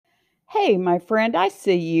Hey, my friend, I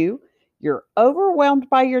see you. You're overwhelmed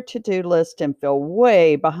by your to do list and feel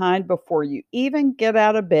way behind before you even get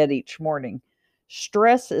out of bed each morning.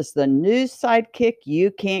 Stress is the new sidekick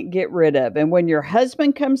you can't get rid of. And when your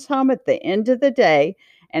husband comes home at the end of the day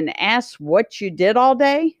and asks what you did all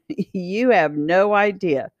day, you have no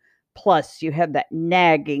idea. Plus, you have that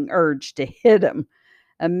nagging urge to hit him.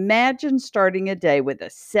 Imagine starting a day with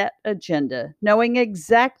a set agenda, knowing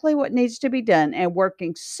exactly what needs to be done and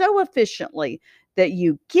working so efficiently that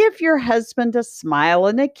you give your husband a smile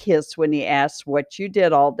and a kiss when he asks what you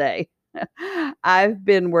did all day. I've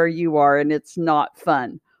been where you are and it's not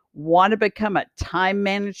fun. Want to become a time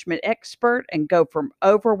management expert and go from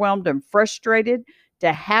overwhelmed and frustrated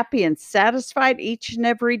to happy and satisfied each and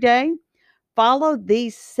every day? Follow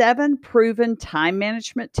these 7 proven time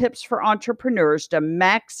management tips for entrepreneurs to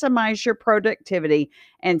maximize your productivity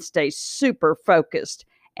and stay super focused.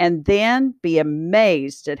 And then be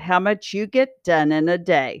amazed at how much you get done in a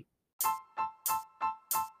day.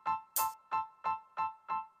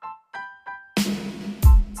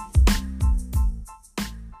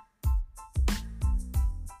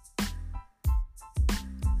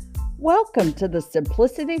 Welcome to the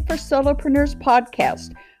Simplicity for Solopreneurs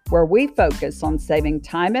podcast, where we focus on saving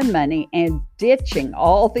time and money and ditching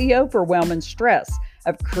all the overwhelm and stress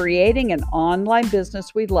of creating an online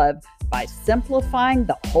business we love by simplifying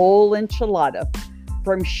the whole enchilada.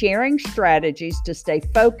 From sharing strategies to stay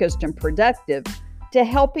focused and productive to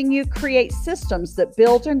helping you create systems that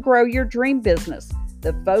build and grow your dream business,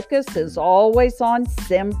 the focus is always on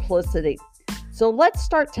simplicity. So let's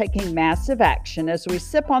start taking massive action as we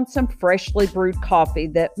sip on some freshly brewed coffee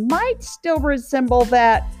that might still resemble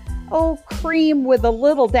that cream with a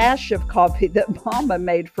little dash of coffee that Mama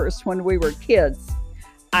made for us when we were kids.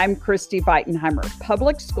 I'm Christy Weitenheimer,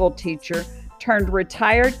 public school teacher turned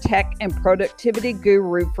retired tech and productivity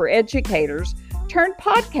guru for educators, turned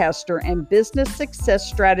podcaster and business success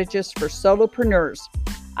strategist for solopreneurs.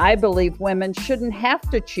 I believe women shouldn't have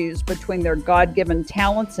to choose between their God-given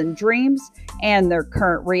talents and dreams and their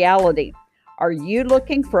current reality. Are you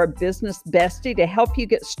looking for a business bestie to help you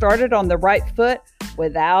get started on the right foot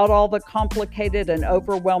without all the complicated and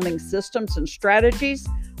overwhelming systems and strategies?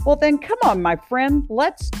 Well, then come on, my friend,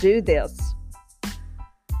 let's do this.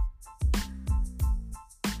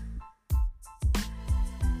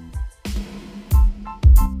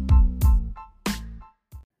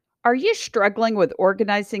 Are you struggling with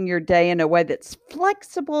organizing your day in a way that's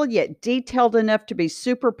flexible yet detailed enough to be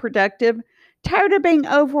super productive? Tired of being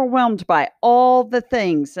overwhelmed by all the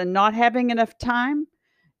things and not having enough time?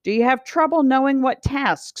 Do you have trouble knowing what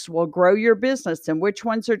tasks will grow your business and which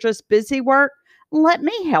ones are just busy work? Let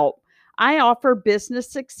me help. I offer business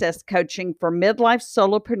success coaching for midlife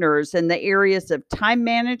solopreneurs in the areas of time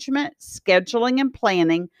management, scheduling and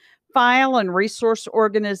planning, file and resource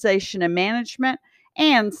organization and management,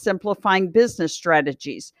 and simplifying business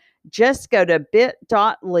strategies. Just go to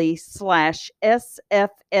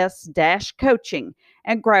bit.ly/SFS-coaching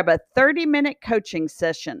and grab a 30-minute coaching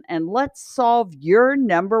session, and let's solve your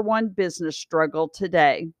number one business struggle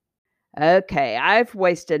today. Okay, I've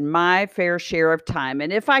wasted my fair share of time,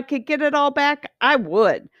 and if I could get it all back, I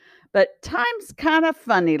would. But time's kind of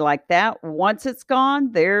funny like that. Once it's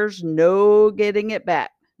gone, there's no getting it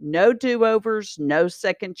back. No do overs, no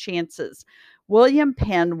second chances. William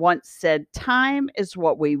Penn once said, "Time is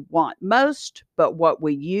what we want most, but what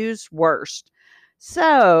we use worst."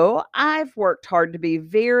 So I've worked hard to be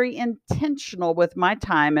very intentional with my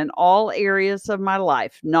time in all areas of my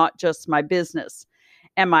life, not just my business.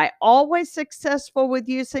 Am I always successful with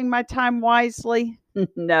using my time wisely?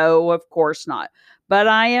 No, of course not. But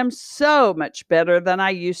I am so much better than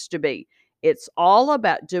I used to be. It's all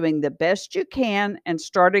about doing the best you can and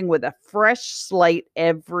starting with a fresh slate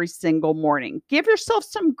every single morning. Give yourself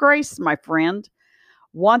some grace, my friend.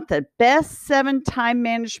 Want the best 7 time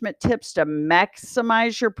management tips to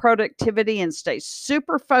maximize your productivity and stay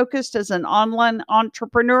super focused as an online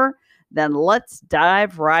entrepreneur? Then let's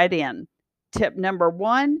dive right in. Tip number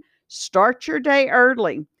 1, start your day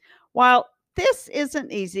early. While this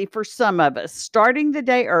isn't easy for some of us, starting the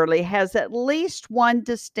day early has at least one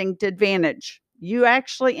distinct advantage. You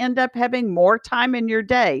actually end up having more time in your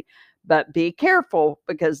day, but be careful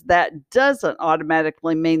because that doesn't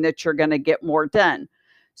automatically mean that you're going to get more done.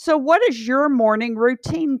 So, what does your morning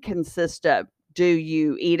routine consist of? Do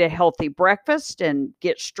you eat a healthy breakfast and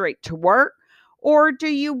get straight to work? Or do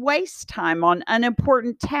you waste time on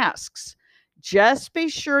unimportant tasks? Just be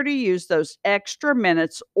sure to use those extra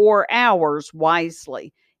minutes or hours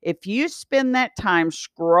wisely. If you spend that time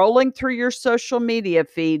scrolling through your social media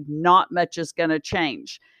feed, not much is going to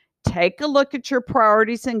change. Take a look at your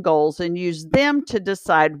priorities and goals and use them to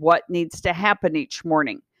decide what needs to happen each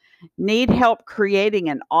morning. Need help creating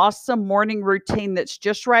an awesome morning routine that's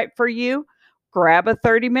just right for you? Grab a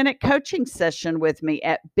 30-minute coaching session with me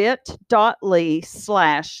at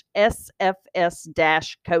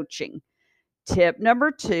bit.ly/sfs-coaching. Tip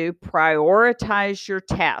number 2, prioritize your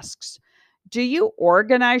tasks. Do you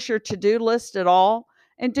organize your to-do list at all?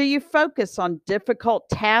 And do you focus on difficult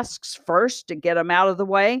tasks first to get them out of the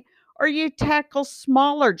way? Or you tackle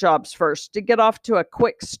smaller jobs first to get off to a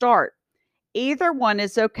quick start? Either one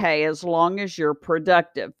is okay as long as you're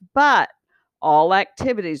productive, but all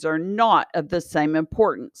activities are not of the same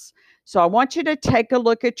importance. So I want you to take a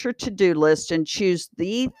look at your to-do list and choose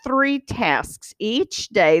the 3 tasks each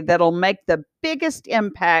day that'll make the biggest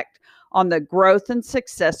impact on the growth and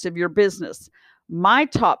success of your business. My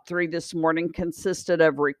top 3 this morning consisted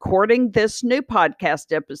of recording this new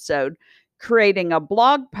podcast episode, creating a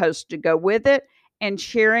blog post to go with it, and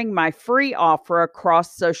sharing my free offer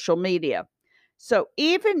across social media. So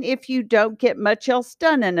even if you don't get much else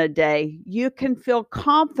done in a day, you can feel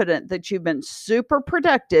confident that you've been super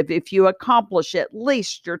productive if you accomplish at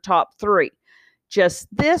least your top 3. Just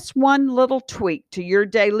this one little tweak to your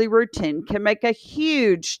daily routine can make a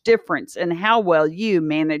huge difference in how well you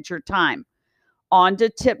manage your time. On to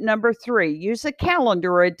tip number 3, use a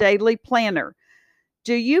calendar or a daily planner.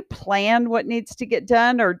 Do you plan what needs to get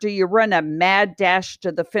done, or do you run a mad dash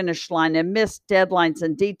to the finish line and miss deadlines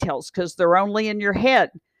and details because they're only in your head?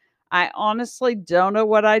 I honestly don't know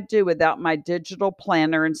what I'd do without my digital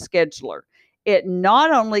planner and scheduler. It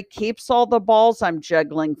not only keeps all the balls I'm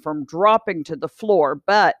juggling from dropping to the floor,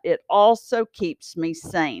 but it also keeps me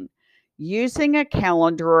sane. Using a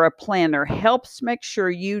calendar or a planner helps make sure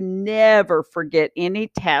you never forget any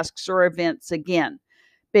tasks or events again.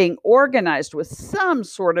 Being organized with some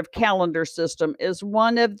sort of calendar system is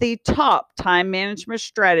one of the top time management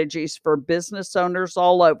strategies for business owners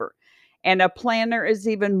all over. And a planner is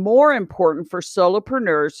even more important for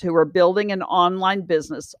solopreneurs who are building an online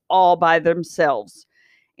business all by themselves.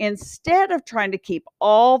 Instead of trying to keep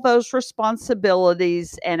all those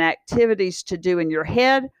responsibilities and activities to do in your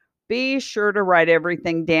head, be sure to write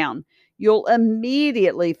everything down. You'll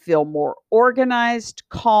immediately feel more organized,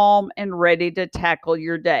 calm, and ready to tackle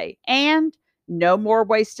your day. And no more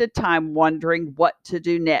wasted time wondering what to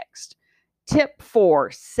do next. Tip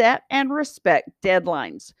 4, set and respect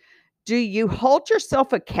deadlines. Do you hold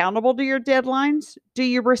yourself accountable to your deadlines? Do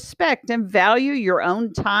you respect and value your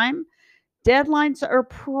own time? Deadlines are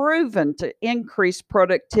proven to increase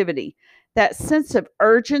productivity. That sense of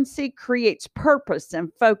urgency creates purpose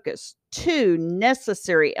and focus, 2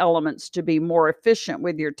 necessary elements to be more efficient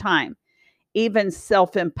with your time. Even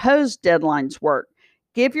self-imposed deadlines work.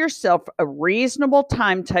 Give yourself a reasonable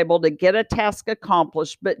timetable to get a task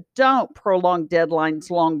accomplished, but don't prolong deadlines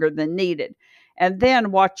longer than needed. And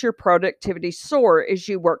then watch your productivity soar as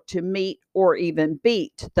you work to meet or even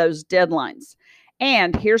beat those deadlines.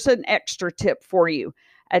 And here's an extra tip for you.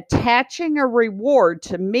 Attaching a reward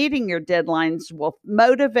to meeting your deadlines will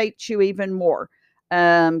motivate you even more.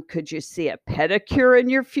 Could you see a pedicure in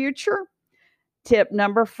your future? Tip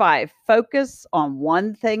number 5, focus on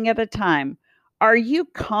one thing at a time. Are you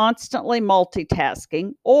constantly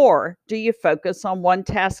multitasking, or do you focus on one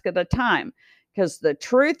task at a time? Because the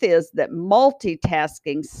truth is that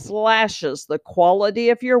multitasking slashes the quality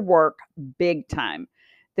of your work big time.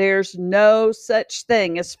 There's no such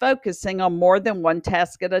thing as focusing on more than one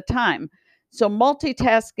task at a time. So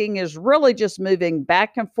multitasking is really just moving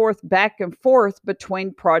back and forth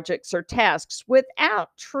between projects or tasks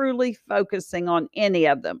without truly focusing on any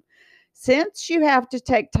of them. Since you have to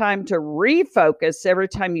take time to refocus every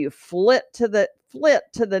time you flit to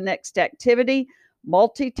the next activity,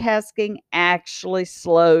 multitasking actually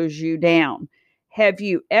slows you down. Have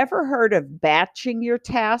you ever heard of batching your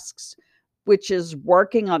tasks, which is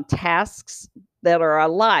working on tasks that are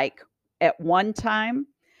alike at one time?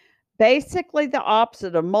 Basically, the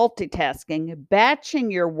opposite of multitasking, batching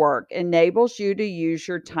your work enables you to use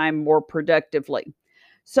your time more productively.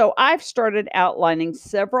 So, I've started outlining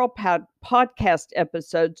several podcast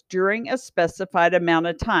episodes during a specified amount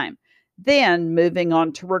of time, then moving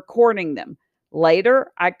on to recording them.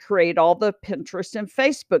 Later, I create all the Pinterest and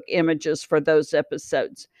Facebook images for those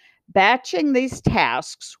episodes. Batching these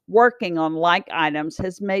tasks, working on like items,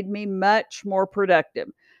 has made me much more productive.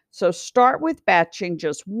 So start with batching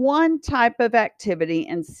just one type of activity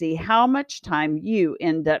and see how much time you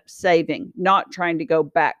end up saving, not trying to go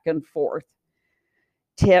back and forth.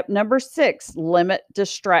 Tip number 6, limit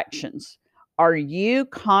distractions. Are you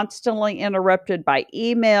constantly interrupted by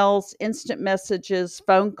emails, instant messages,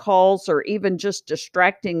 phone calls, or even just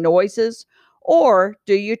distracting noises? Or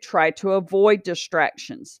do you try to avoid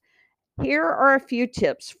distractions? Here are a few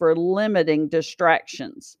tips for limiting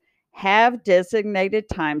distractions. Have designated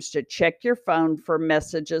times to check your phone for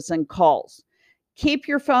messages and calls. Keep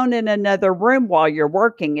your phone in another room while you're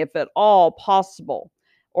working, if at all possible,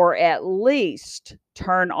 or at least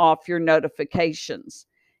turn off your notifications.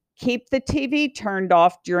 Keep the TV turned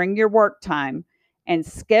off during your work time and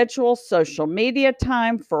schedule social media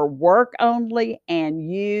time for work only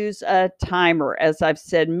and use a timer. As I've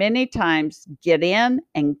said many times, get in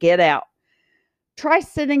and get out. Try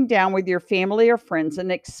sitting down with your family or friends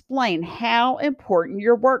and explain how important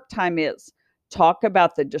your work time is. Talk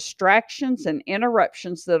about the distractions and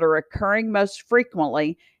interruptions that are occurring most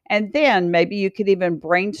frequently, and then maybe you could even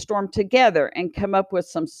brainstorm together and come up with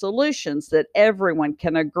some solutions that everyone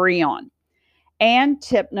can agree on. And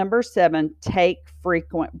tip number 7, take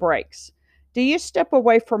frequent breaks. Do you step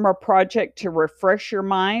away from a project to refresh your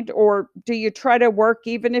mind, or do you try to work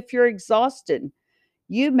even if you're exhausted?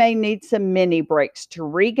 You may need some mini breaks to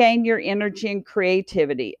regain your energy and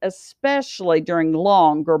creativity, especially during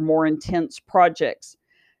long or more intense projects.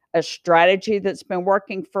 A strategy that's been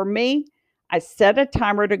working for me, I set a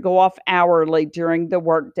timer to go off hourly during the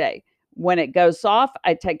workday. When it goes off,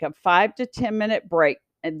 I take a 5 to 10 minute break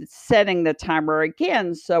and setting the timer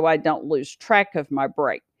again so I don't lose track of my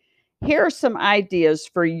break. Here are some ideas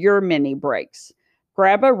for your mini breaks.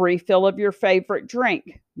 Grab a refill of your favorite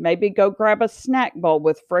drink. Maybe go grab a snack bowl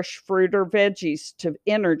with fresh fruit or veggies to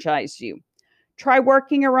energize you. Try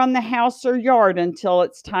working around the house or yard until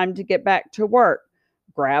it's time to get back to work.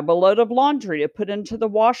 Grab a load of laundry to put into the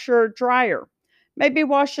washer or dryer. Maybe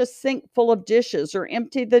wash a sink full of dishes or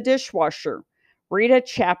empty the dishwasher. Read a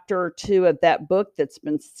chapter or two of that book that's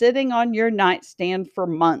been sitting on your nightstand for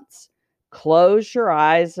months. Close your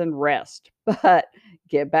eyes and rest, but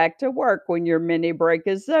get back to work when your mini break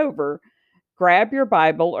is over. Grab your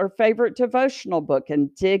Bible or favorite devotional book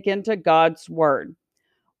and dig into God's Word.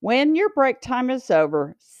 When your break time is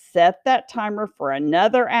over, set that timer for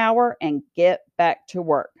another hour and get back to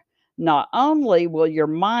work. Not only will your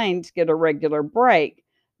mind get a regular break,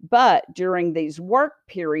 but during these work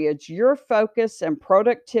periods, your focus and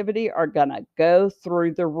productivity are going to go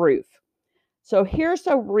through the roof. So here's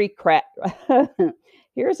a recap.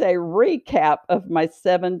 Here's a recap of my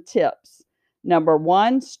 7 tips. Number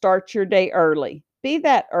 1, start your day early. Be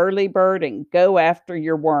that early bird and go after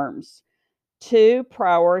your worms. 2,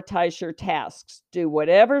 prioritize your tasks. Do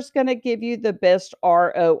whatever's going to give you the best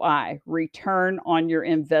ROI, return on your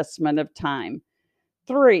investment of time.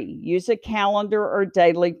 3, use a calendar or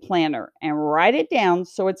daily planner and write it down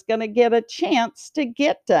so it's going to get a chance to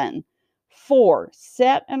get done. 4,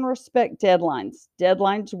 set and respect deadlines.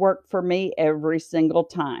 Deadlines work for me every single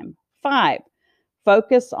time. 5,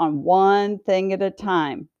 focus on one thing at a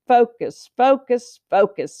time. Focus, focus,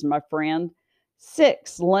 focus, my friend.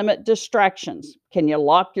 6, limit distractions. Can you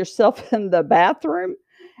lock yourself in the bathroom?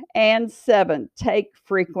 And 7, take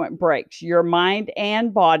frequent breaks. Your mind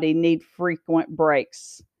and body need frequent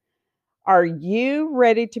breaks. Are you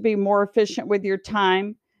ready to be more efficient with your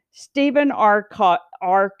time? Stephen R.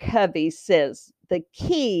 Covey says the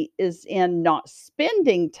key is in not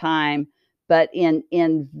spending time, but in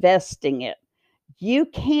investing it. You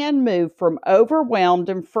can move from overwhelmed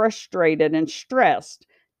and frustrated and stressed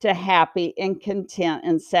to happy and content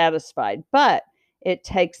and satisfied, but it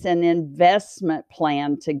takes an investment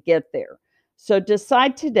plan to get there. So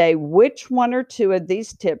decide today which 1 or 2 of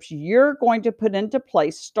these tips you're going to put into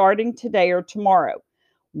place starting today or tomorrow.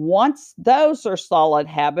 Once those are solid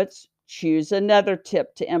habits, choose another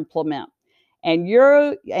tip to implement. And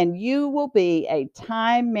you will be a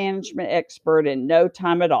time management expert in no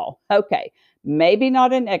time at all. Okay, maybe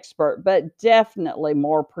not an expert, but definitely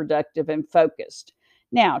more productive and focused.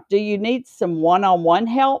 Now, do you need some one-on-one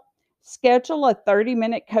help? Schedule a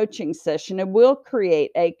 30-minute coaching session and we'll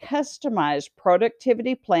create a customized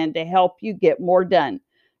productivity plan to help you get more done.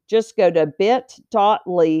 Just go to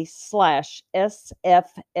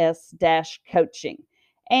bit.ly/sfs-coaching.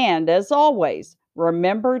 And as always,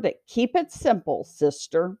 remember to keep it simple,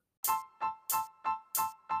 sister.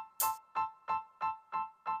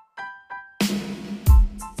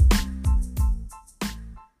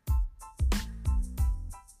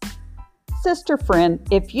 Sister friend,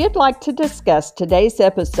 if you'd like to discuss today's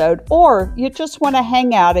episode or you just want to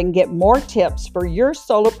hang out and get more tips for your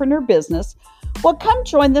solopreneur business, well, come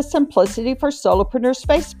join the Simplicity for Solopreneurs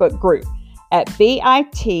Facebook group at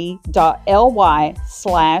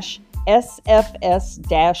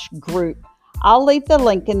bit.ly/sfs-group. I'll leave the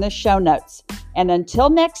link in the show notes. And until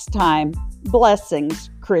next time, blessings,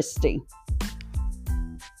 Christy.